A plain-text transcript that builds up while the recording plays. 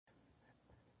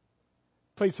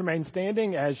Please remain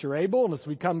standing as you're able. And as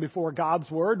we come before God's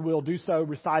Word, we'll do so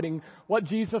reciting what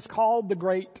Jesus called the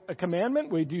Great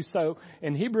Commandment. We do so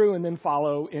in Hebrew and then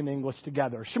follow in English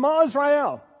together. Shema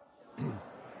Israel.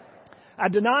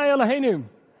 Adonai Eloheinu.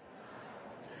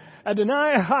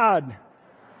 Adonai Echad.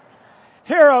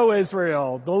 Hear, O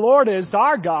Israel, the Lord is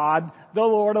our God, the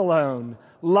Lord alone.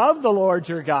 Love the Lord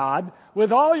your God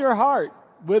with all your heart,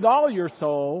 with all your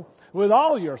soul, with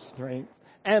all your strength,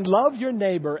 and love your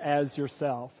neighbor as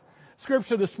yourself.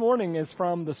 Scripture this morning is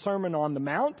from the Sermon on the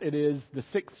Mount. It is the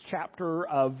 6th chapter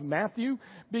of Matthew,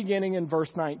 beginning in verse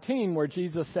 19, where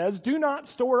Jesus says, "Do not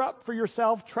store up for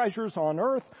yourself treasures on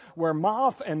earth, where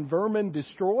moth and vermin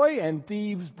destroy and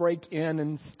thieves break in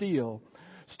and steal.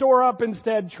 Store up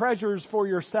instead treasures for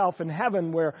yourself in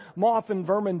heaven, where moth and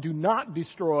vermin do not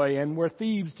destroy and where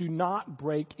thieves do not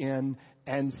break in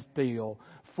and steal.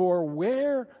 For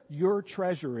where your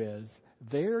treasure is,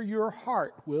 there your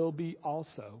heart will be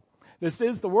also." This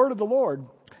is the word of the Lord.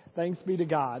 Thanks be to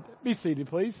God. Be seated,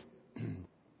 please.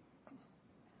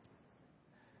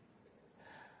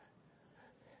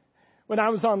 When I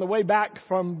was on the way back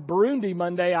from Burundi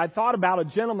Monday, I thought about a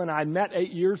gentleman I met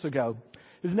 8 years ago.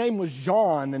 His name was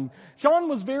Jean, and Jean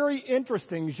was very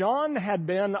interesting. Jean had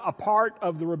been a part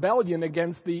of the rebellion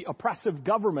against the oppressive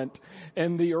government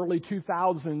in the early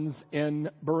 2000s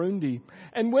in Burundi.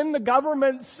 And when the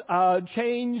governments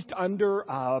changed under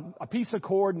a peace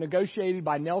accord negotiated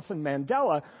by Nelson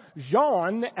Mandela,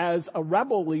 Jean, as a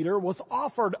rebel leader, was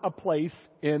offered a place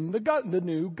in the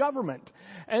new government.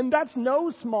 And that's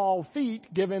no small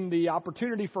feat given the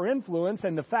opportunity for influence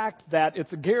and the fact that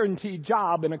it's a guaranteed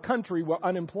job in a country where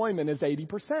unemployment is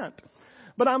 80%.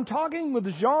 But I'm talking with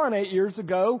Jean 8 years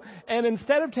ago, and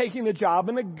instead of taking the job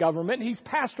in the government, he's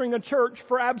pastoring a church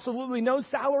for absolutely no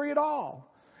salary at all.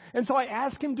 And so I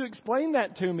asked him to explain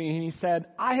that to me, and he said,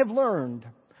 "I have learned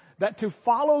that to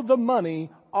follow the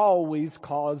money always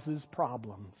causes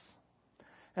problems."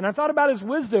 And I thought about his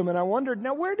wisdom, and I wondered,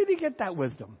 now where did he get that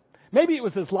wisdom? Maybe it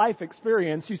was his life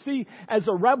experience. You see, as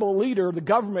a rebel leader, the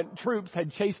government troops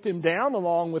had chased him down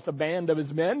along with a band of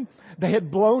his men. They had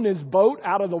blown his boat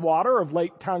out of the water of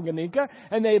Lake Tanganyika,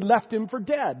 and they had left him for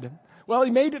dead. Well,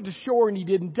 he made it to shore and he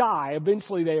didn't die.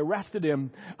 Eventually they arrested him,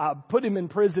 put him in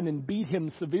prison and beat him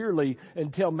severely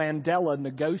until Mandela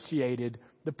negotiated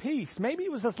the peace. Maybe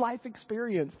it was his life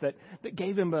experience that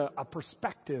gave him a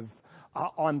perspective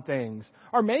on things.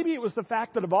 Or maybe it was the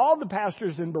fact that of all the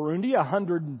pastors in Burundi,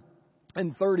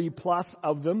 130 plus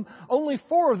of them, only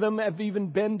 4 of them have even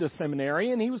been to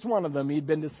seminary, and he was one of them. He'd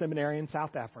been to seminary in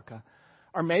South Africa.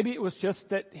 Or maybe it was just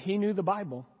that he knew the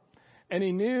Bible, and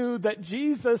he knew that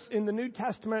Jesus in the New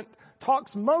Testament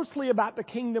talks mostly about the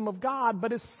kingdom of God,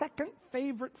 but his second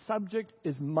favorite subject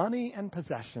is money and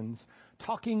possessions,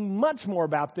 talking much more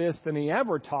about this than he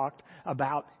ever talked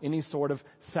about any sort of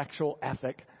sexual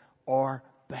ethic or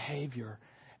behavior.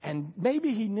 And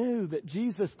maybe he knew that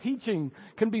Jesus' teaching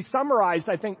can be summarized,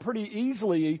 I think, pretty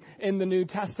easily in the New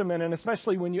Testament, and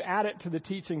especially when you add it to the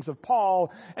teachings of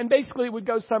Paul. And basically it would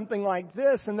go something like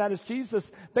this, and that is Jesus'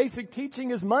 basic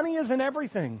teaching is money isn't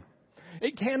everything.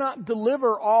 It cannot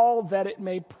deliver all that it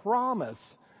may promise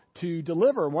to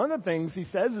deliver. One of the things he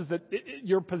says is that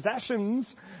your possessions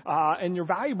and your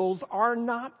valuables are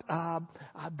not,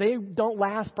 they don't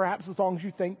last perhaps as long as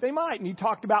you think they might. And he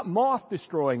talked about moth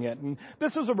destroying it. And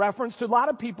this was a reference to a lot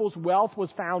of people's wealth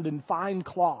was found in fine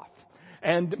cloth.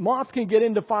 And moth can get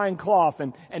into fine cloth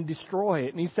and destroy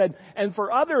it. And he said, and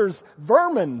for others,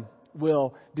 vermin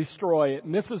will destroy it.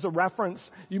 And this is a reference,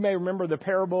 you may remember the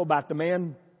parable about the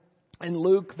man in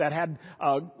Luke that had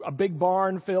a big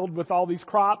barn filled with all these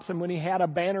crops, and when he had a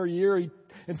banner year,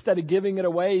 instead of giving it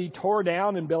away, he tore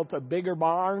down and built a bigger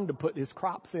barn to put his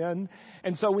crops in.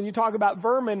 And so when you talk about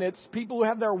vermin, it's people who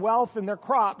have their wealth and their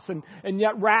crops, and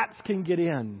yet rats can get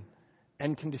in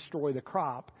and can destroy the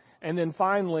crop. And then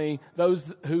finally, those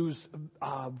whose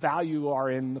value are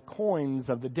in the coins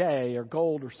of the day, or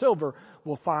gold or silver,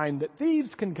 will find that thieves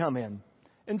can come in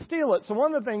and steal it. So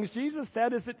one of the things Jesus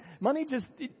said is that money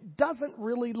it doesn't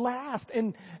really last.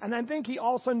 And I think he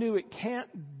also knew it can't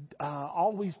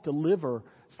always deliver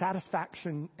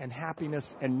satisfaction and happiness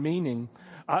and meaning.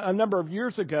 A number of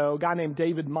years ago, a guy named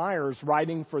David Myers,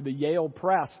 writing for the Yale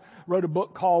Press, wrote a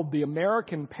book called The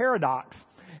American Paradox.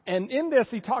 And in this,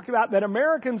 he talked about that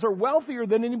Americans are wealthier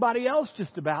than anybody else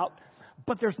just about,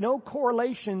 but there's no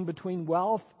correlation between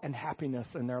wealth and happiness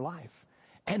in their life.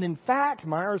 And in fact,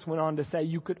 Myers went on to say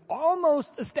you could almost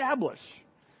establish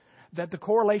that the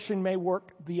correlation may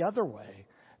work the other way,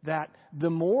 that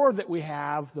the more that we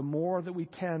have, the more that we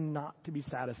tend not to be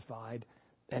satisfied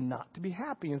and not to be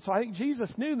happy. And so I think Jesus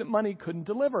knew that money couldn't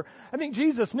deliver. I think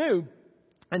Jesus knew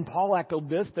And Paul echoed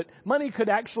this, that money could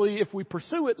actually, if we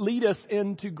pursue it, lead us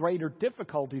into greater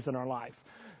difficulties in our life.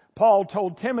 Paul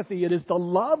told Timothy it is the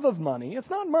love of money. It's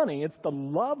not money, it's the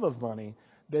love of money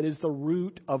that is the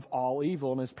root of all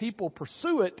evil. And as people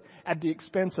pursue it at the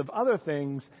expense of other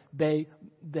things, they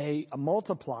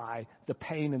multiply the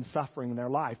pain and suffering in their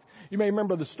life. You may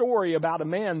remember the story about a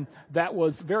man that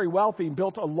was very wealthy,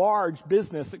 built a large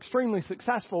business, extremely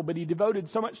successful, but he devoted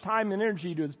so much time and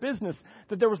energy to his business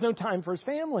that there was no time for his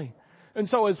family. And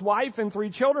so his wife and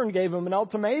 3 children gave him an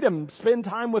ultimatum: spend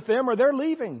time with them or they're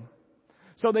leaving.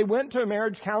 So they went to a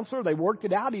marriage counselor. They worked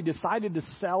it out. He decided to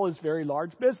sell his very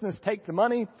large business, take the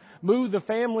money, move the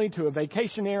family to a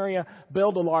vacation area,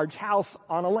 build a large house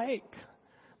on a lake.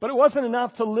 But it wasn't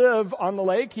enough to live on the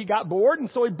lake. He got bored, and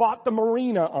so he bought the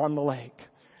marina on the lake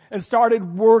and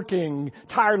started working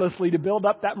tirelessly to build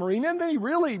up that marina. And then he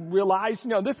really realized,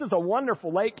 this is a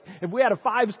wonderful lake. If we had a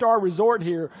 5-star resort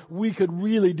here, we could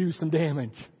really do some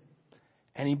damage.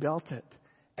 And he built it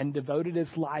and devoted his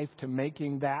life to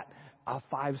making that a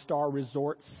 5-star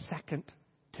resort second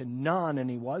to none. And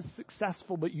he was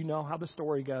successful, but you know how the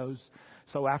story goes.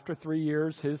 So after 3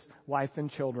 years, his wife and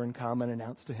children come and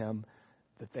announce to him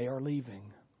that they are leaving.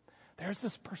 There's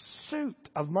this pursuit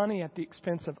of money at the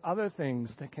expense of other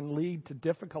things that can lead to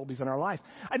difficulties in our life.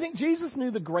 I think Jesus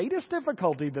knew the greatest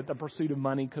difficulty that the pursuit of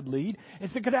money could lead is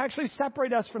it could actually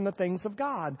separate us from the things of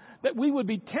God. That we would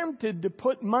be tempted to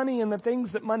put money and the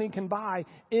things that money can buy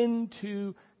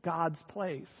into God's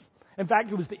place. In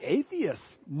fact, it was the atheist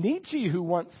Nietzsche who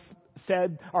once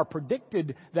said or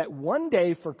predicted that one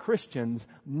day for Christians,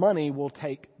 money will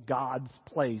take God's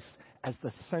place as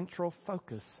the central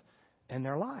focus in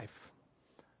their life.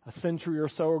 A century or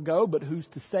so ago, but who's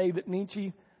to say that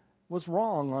Nietzsche was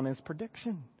wrong on his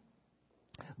prediction?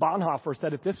 Bonhoeffer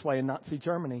said it this way in Nazi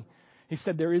Germany. He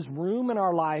said, there is room in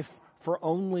our life for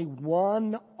only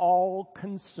one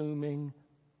all-consuming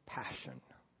passion.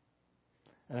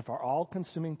 And if our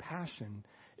all-consuming passion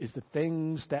is the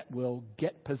things that will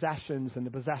get possessions and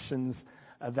the possessions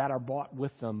that are bought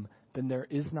with them, then there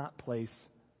is not place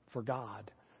for God.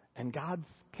 And God's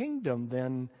kingdom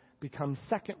then becomes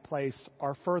second place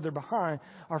or further behind,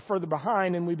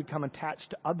 and we become attached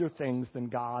to other things than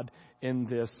God in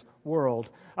this world.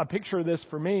 A picture of this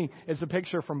for me is a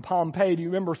picture from Pompeii. Do you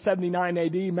remember 79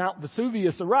 AD, Mount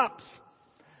Vesuvius erupts?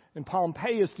 And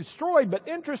Pompeii is destroyed, but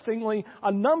interestingly,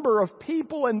 a number of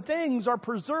people and things are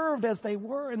preserved as they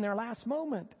were in their last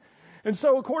moment. And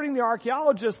so, according to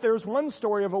archaeologists, there's one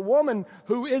story of a woman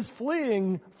who is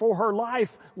fleeing for her life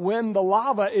when the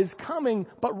lava is coming,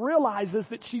 but realizes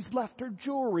that she's left her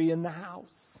jewelry in the house.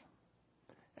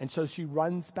 And so she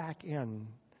runs back in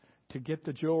to get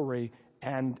the jewelry,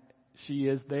 and she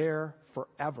is there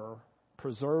forever,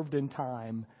 preserved in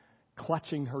time,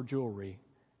 clutching her jewelry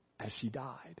as she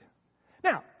died.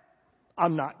 Now,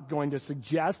 I'm not going to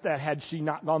suggest that had she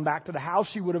not gone back to the house,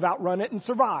 she would have outrun it and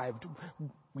survived.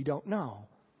 We don't know.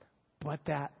 But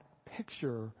that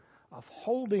picture of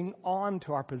holding on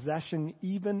to our possession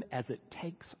even as it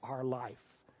takes our life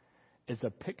is a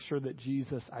picture that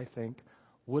Jesus, I think,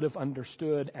 would have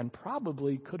understood and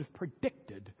probably could have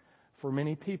predicted for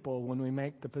many people when we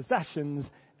make the possessions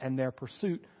and their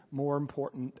pursuit more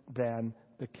important than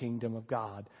the kingdom of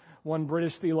God. One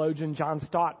British theologian, John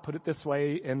Stott, put it this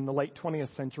way in the late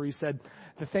 20th century. He said,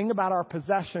 the thing about our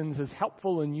possessions, as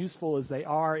helpful and useful as they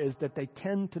are, is that they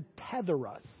tend to tether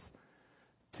us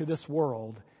to this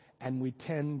world, and we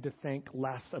tend to think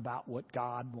less about what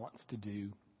God wants to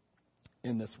do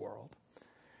in this world.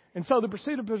 And so the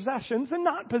pursuit of possessions, and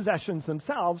not possessions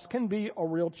themselves, can be a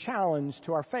real challenge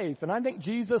to our faith. And I think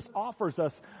Jesus offers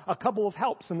us a couple of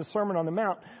helps in the Sermon on the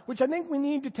Mount, which I think we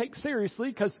need to take seriously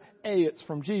because A, it's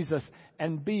from Jesus,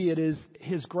 and B, it is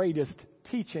His greatest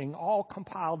teaching, all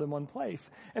compiled in one place.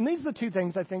 And these are the two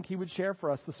things I think He would share for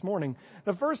us this morning.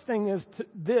 The first thing is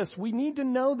this: we need to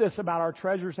know this about our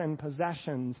treasures and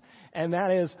possessions, and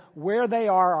that is where they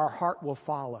are, our heart will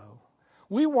follow.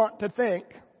 We want to think,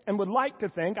 and would like to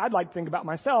think, I'd like to think about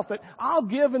myself, that I'll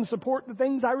give and support the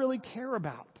things I really care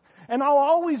about. And I'll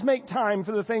always make time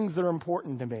for the things that are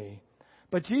important to me.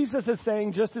 But Jesus is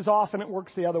saying just as often it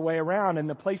works the other way around. In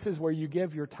the places where you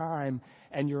give your time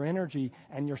and your energy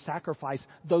and your sacrifice,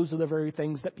 those are the very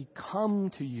things that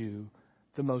become to you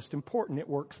the most important. It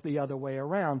works the other way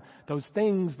around. Those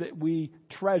things that we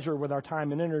treasure with our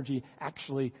time and energy,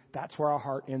 actually, that's where our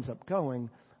heart ends up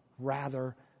going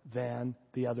rather than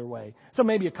the other way. So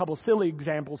maybe a couple silly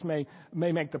examples may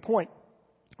make the point.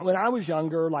 When I was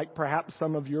younger, like perhaps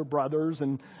some of your brothers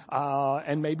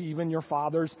and maybe even your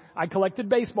fathers, I collected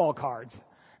baseball cards.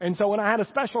 And so when I had a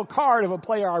special card of a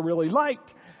player I really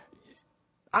liked,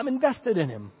 I'm invested in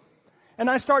him. And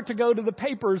I start to go to the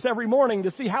papers every morning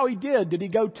to see how he did. Did he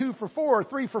go 2 for 4,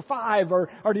 3 for 5, or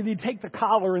did he take the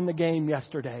collar in the game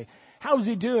yesterday? How's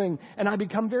he doing? And I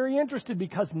become very interested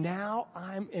because now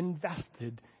I'm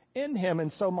invested in him.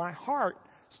 And so my heart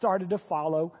started to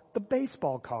follow the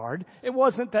baseball card. It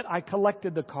wasn't that I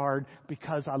collected the card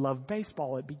because I love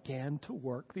baseball. It began to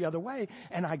work the other way.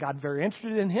 And I got very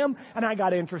interested in him, and I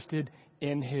got interested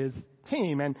in his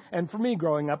team. And for me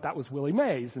growing up, that was Willie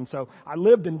Mays. And so I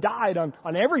lived and died on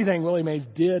everything Willie Mays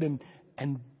did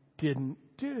and didn't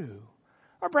do.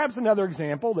 Or perhaps another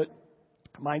example that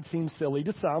might seem silly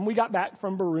to some. We got back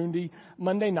from Burundi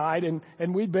Monday night,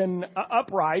 and we'd been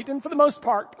upright and for the most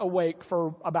part awake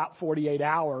for about 48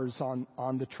 hours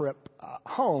on the trip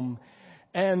home.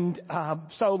 And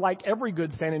so like every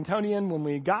good San Antonian, when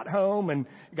we got home and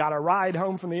got a ride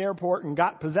home from the airport and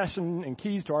got possession and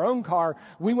keys to our own car,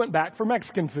 we went back for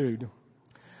Mexican food.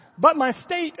 But my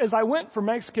state as I went for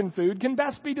Mexican food can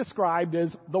best be described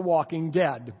as the walking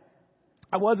dead.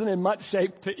 I wasn't in much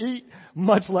shape to eat,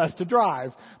 much less to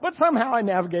drive. But somehow I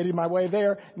navigated my way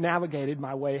there, navigated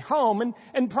my way home,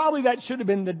 and probably that should have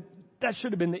been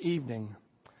the evening.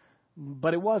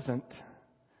 But it wasn't.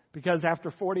 Because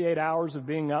after 48 hours of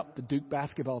being up, the Duke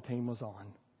basketball team was on.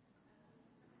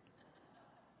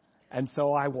 And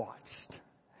so I watched.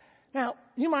 Now,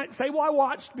 you might say, well, I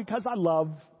watched because I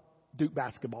love Duke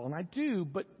basketball. And I do,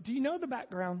 but do you know the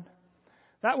background?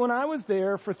 That when I was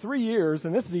there for 3 years,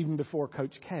 and this is even before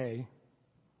Coach K,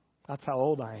 that's how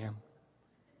old I am,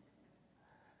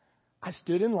 I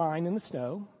stood in line in the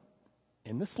snow,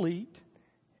 in the sleet,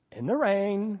 in the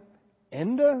rain,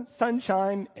 in the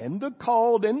sunshine, in the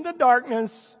cold, in the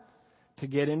darkness, to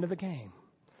get into the game.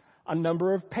 A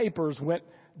number of papers went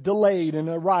delayed in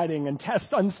a writing and tests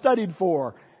unstudied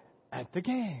for at the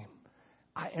game.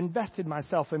 I invested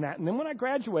myself in that. And then when I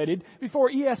graduated, before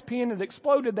ESPN had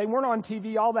exploded, they weren't on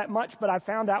TV all that much, but I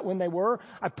found out when they were.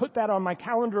 I put that on my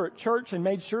calendar at church and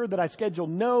made sure that I scheduled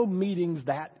no meetings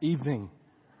that evening.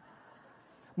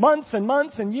 Months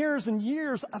and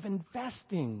years of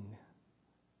investing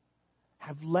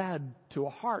have led to a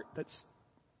heart that's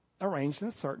arranged in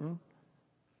a certain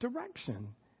direction.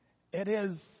 It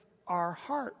is our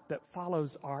heart that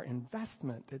follows our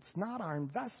investment. It's not our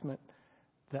investment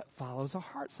that follows our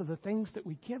heart. So the things that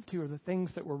we give to are the things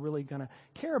that we're really going to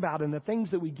care about, and the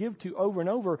things that we give to over and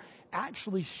over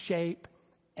actually shape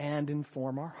and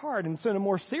inform our heart. And so in a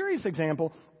more serious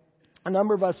example, a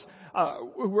number of us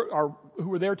who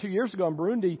were there 2 years ago in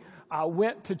Burundi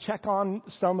went to check on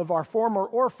some of our former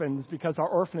orphans because our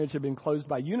orphanage had been closed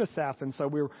by UNICEF, and so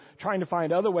we were trying to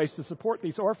find other ways to support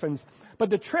these orphans.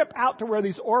 But the trip out to where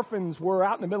these orphans were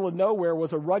out in the middle of nowhere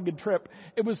was a rugged trip.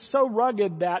 It was so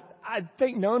rugged that I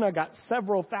think Nona got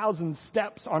several thousand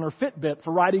steps on her Fitbit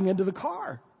for riding into the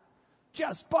car.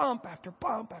 Just bump after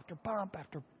bump after bump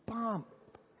after bump.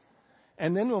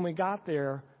 And then when we got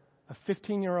there, a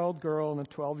 15-year-old girl and a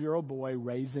 12-year-old boy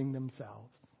raising themselves.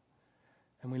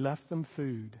 And we left them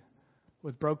food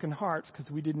with broken hearts because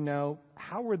we didn't know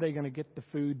how were they going to get the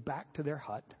food back to their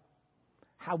hut.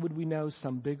 How would we know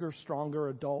some bigger, stronger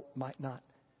adult might not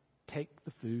take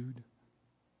the food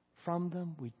from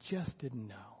them? We just didn't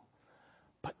know.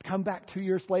 But come back 2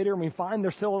 years later and we find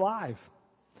they're still alive.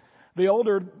 The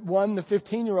older one, the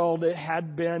 15-year-old,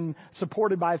 had been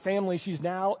supported by a family. She's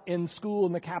now in school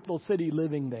in the capital city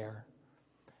living there.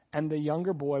 And the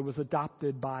younger boy was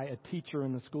adopted by a teacher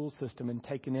in the school system and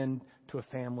taken in to a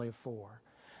family of 4.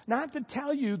 Now, I have to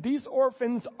tell you, these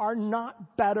orphans are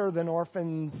not better than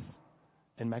orphans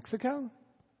in Mexico,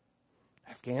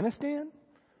 Afghanistan,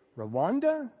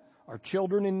 Rwanda, or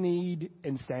children in need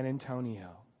in San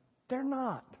Antonio. They're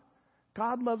not.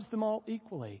 God loves them all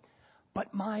equally.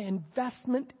 But my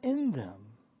investment in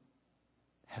them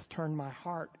has turned my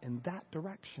heart in that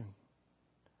direction.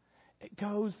 It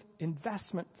goes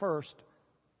investment first,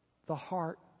 the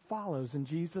heart follows, and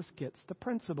Jesus gets the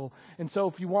principle. And so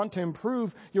if you want to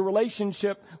improve your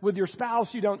relationship with your spouse,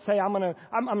 you don't say, I'm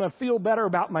gonna feel better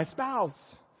about my spouse.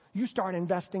 You start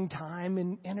investing time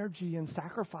and energy and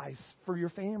sacrifice for your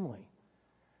family.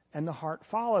 And the heart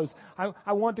follows.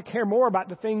 I want to care more about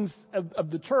the things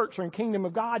of the church or in kingdom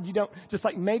of God. You don't just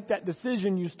like make that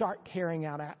decision. You start carrying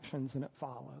out actions and it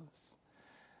follows.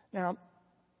 Now,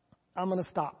 I'm going to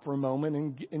stop for a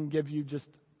moment and give you just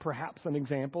perhaps an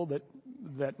example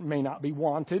that may not be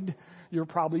wanted. You're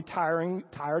probably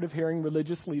tired of hearing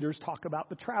religious leaders talk about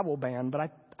the travel ban, but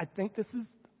I think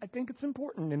it's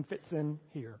important and fits in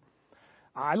here.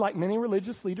 I, like many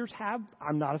religious leaders,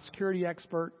 I'm not a security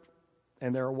expert.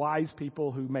 And there are wise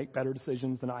people who make better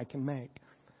decisions than I can make.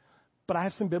 But I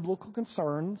have some biblical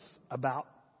concerns about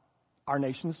our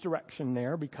nation's direction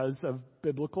there because of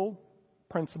biblical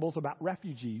principles about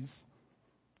refugees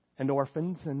and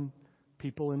orphans and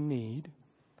people in need.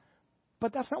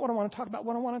 But that's not what I want to talk about.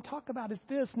 What I want to talk about is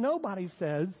this. Nobody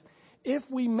says if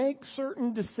we make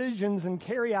certain decisions and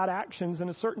carry out actions in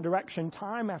a certain direction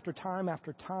time after time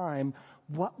after time,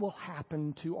 what will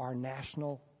happen to our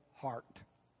national heart?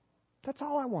 That's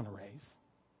all I want to raise.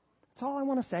 That's all I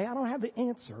want to say. I don't have the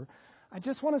answer. I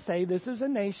just want to say this is a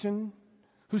nation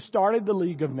who started the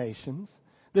League of Nations.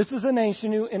 This is a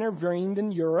nation who intervened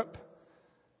in Europe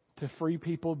to free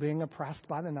people being oppressed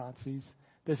by the Nazis.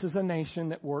 This is a nation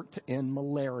that worked to end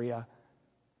malaria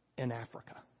in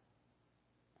Africa.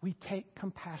 We take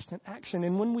compassionate action.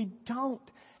 And when we don't,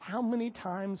 how many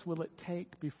times will it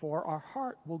take before our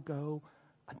heart will go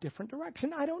a different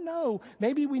direction? I don't know.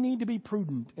 Maybe we need to be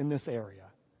prudent in this area.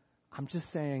 I'm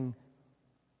just saying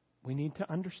we need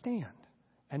to understand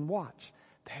and watch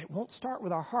that it won't start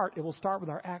with our heart. It will start with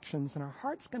our actions. And our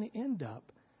heart's going to end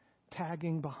up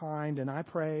tagging behind. And I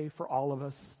pray for all of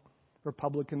us,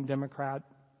 Republican, Democrat,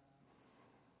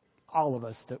 all of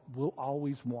us, that will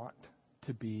always want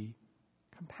to be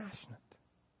compassionate.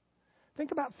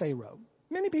 Think about Pharaoh.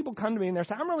 Many people come to me and they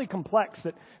say, I'm really complex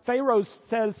that Pharaoh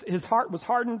says his heart was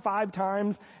hardened 5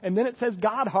 times, and then it says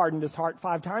God hardened his heart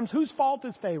 5 times. Whose fault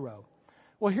is Pharaoh?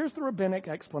 Well, here's the rabbinic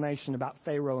explanation about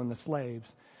Pharaoh and the slaves.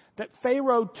 That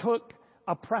Pharaoh took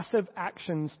oppressive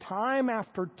actions time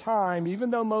after time,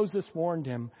 even though Moses warned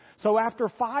him. So after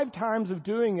 5 times of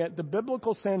doing it, the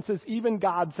biblical sense is even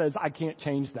God says, I can't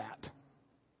change that.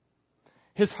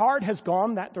 His heart has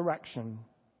gone that direction.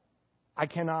 I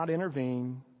cannot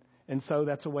intervene. And so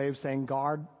that's a way of saying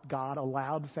God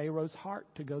allowed Pharaoh's heart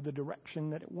to go the direction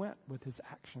that it went with his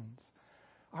actions.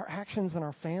 Our actions in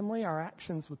our family, our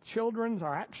actions with children,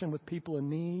 our action with people in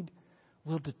need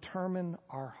will determine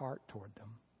our heart toward them.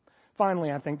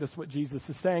 Finally, I think this is what Jesus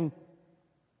is saying,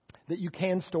 that you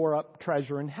can store up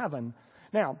treasure in heaven.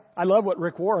 Now, I love what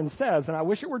Rick Warren says, and I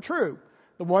wish it were true.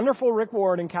 The wonderful Rick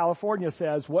Warren in California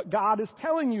says, what God is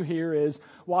telling you here is,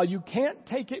 while you can't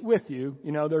take it with you,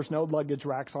 there's no luggage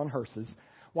racks on hearses.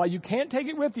 While you can't take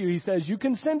it with you, he says, you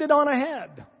can send it on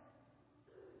ahead.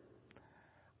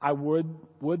 I would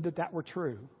that were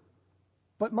true.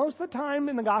 But most of the time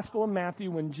in the Gospel of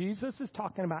Matthew, when Jesus is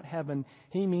talking about heaven,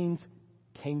 he means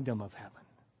kingdom of heaven.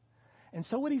 And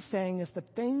so what he's saying is the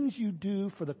things you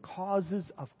do for the causes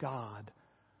of God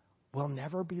will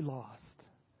never be lost.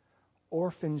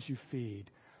 Orphans you feed,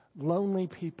 lonely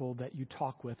people that you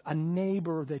talk with, a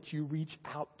neighbor that you reach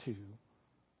out to.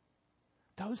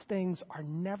 Those things are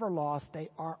never lost. They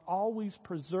are always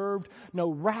preserved.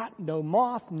 No rat, no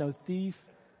moth, no thief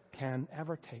can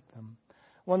ever take them.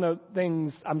 One of the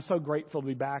things I'm so grateful to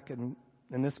be back in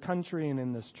this country and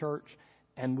in this church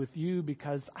and with you,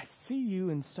 because I see you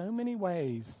in so many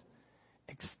ways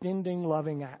extending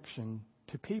loving action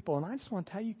to people. And I just want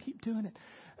to tell you, keep doing it.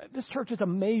 This church is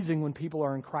amazing when people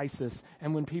are in crisis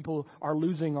and when people are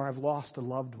losing or have lost a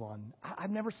loved one. I've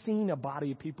never seen a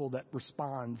body of people that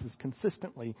responds as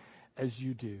consistently as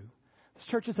you do. This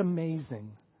church is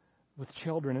amazing with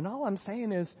children. And all I'm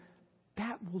saying is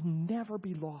that will never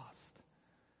be lost.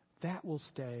 That will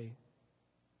stay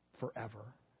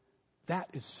forever.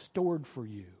 That is stored for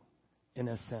you, in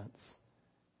a sense,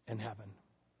 in heaven.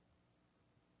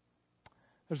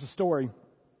 There's a story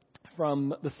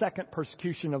from the second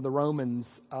persecution of the Romans,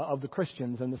 of the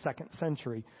Christians in the 2nd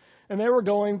century. And they were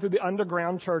going through the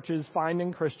underground churches,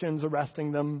 finding Christians,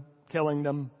 arresting them, killing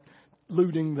them,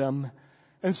 looting them.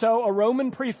 And so a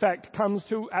Roman prefect comes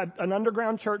to an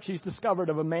underground church he's discovered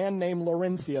of a man named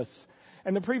Laurentius.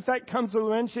 And the prefect comes to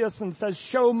Laurentius and says,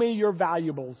 show me your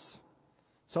valuables.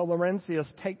 So Laurentius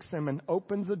takes him and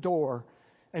opens a door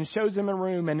and shows him a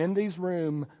room. And in these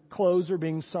rooms, clothes are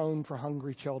being sewn for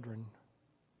hungry children.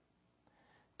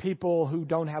 People who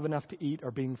don't have enough to eat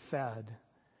are being fed.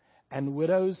 And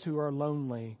widows who are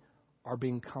lonely are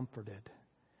being comforted.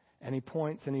 And he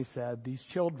points and he said, these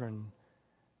children,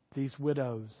 these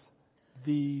widows,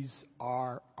 these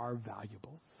are our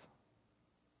valuables.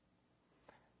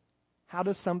 How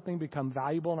does something become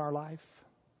valuable in our life?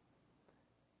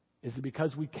 Is it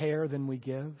because we care, then we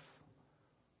give?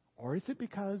 Or is it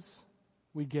because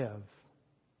we give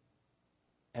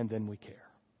and then we care?